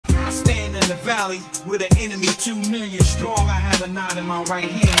I stand in the valley with an enemy 2 million strong. I have a knot in my right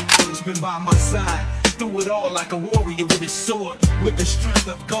hand, it's been by my side through it all like a warrior with his sword. With the strength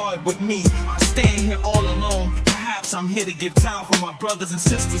of God with me, I stand here all alone. Perhaps I'm here to give time for my brothers and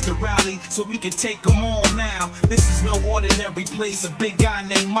sisters to rally so we can take them on now. This is no ordinary place. A big guy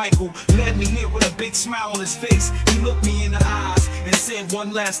named Michael led me here with a big smile on his face. He looked me in the eyes and said,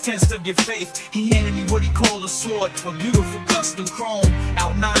 one last test of your faith. He handed me what he called a sword, a beautiful custom chrome,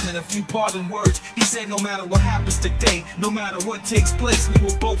 outlining a few parting words. He said, no matter what happens today, no matter what takes place, we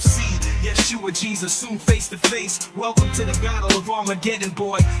will both see Yeshua Jesus soon face to face. Welcome to the battle of Armageddon,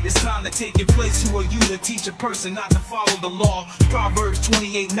 boy. It's time to take your place. Who are you to teach a person not to follow the law? Proverbs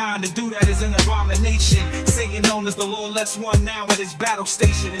 28:9, to do that is an abomination. Satan known as the lawless one now at his battle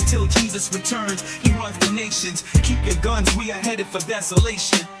station. Until Jesus returns, he runs the nations. Keep your guns, we are headed for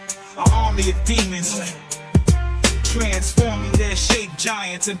desolation. An army of demons transforming their shape,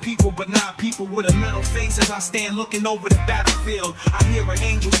 giants and people, but not people with a metal face. As I stand looking over the battlefield, I hear an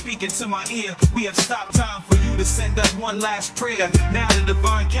angel speaking to my ear. We have stopped time for you to send us one last prayer. Now the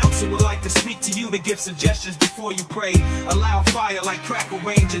divine council would like to speak to you to give suggestions before you pray. Allow fire like crackle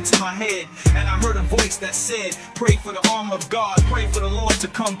range into my head, and I heard a voice that said, pray for the armor of God, pray for the Lord to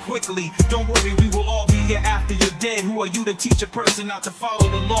come quickly. Don't worry, we will all be here after you're dead. Who are you to teach a person not to follow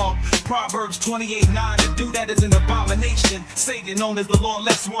the law? Proverbs 28:9, to do that is an abomination. Satan known as the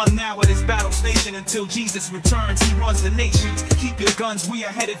lawless one now at his battle station. Until Jesus returns, he runs the nations. Keep your guns, we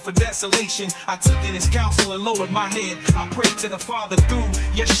are headed for desolation. I took in his counsel and lowered my head. I prayed to the Father through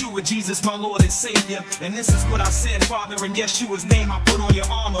Yeshua Jesus, my Lord and Savior. And this is what I said: Father, in Yeshua's name I put on your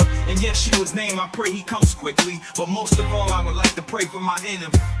armor. In Yeshua's name I pray he comes quickly. But most of all, I would like to pray for my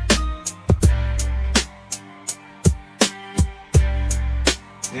enemy.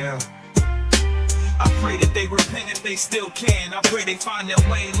 Yeah. I pray that they repent if they still can. I pray they find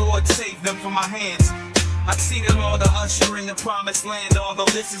their way, Lord, save them from my hands. I see the Lord, the usher in the promised land. Although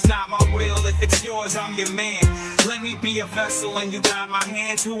this is not my will, if it's yours, I'm your man. Let me be a vessel and you guide my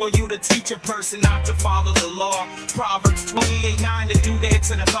hands. Who are you to teach a person not to follow the law? Proverbs 28:9, to do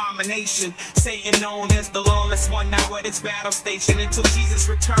that's an abomination. Satan known as the lawless one now at its battle station. Until Jesus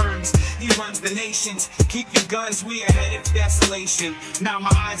returns, he runs the nations. Keep your guns, we are headed for desolation. Now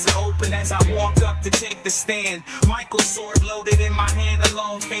my eyes are open as I walk up to take the stand. Michael's sword loaded in my hand,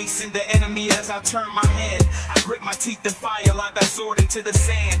 alone facing the enemy as I turn my head. I grip my teeth in fire like I soared into the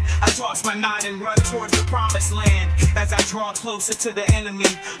sand. I toss my knife and run towards the promised land. As I draw closer to the enemy,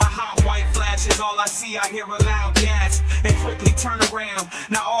 a hot white flash is all I see. I hear a loud gasp and quickly turn around.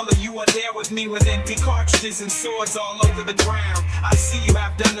 Now all of you are there with me with empty cartridges and swords all over the ground. I see you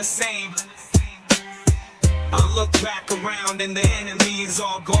have done the same. I look back around and the enemy is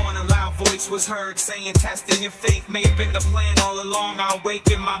all gone. A loud voice was heard saying, testing your faith may have been the plan all along. I wake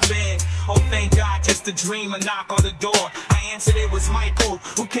in my bed, oh thank God, just a dream. A knock on the door, I answered, it was Michael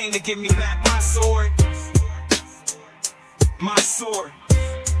who came to give me back my sword. My sword.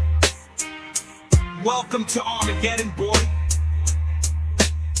 Welcome to Armageddon, boy.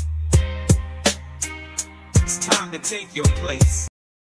 It's time to take your place.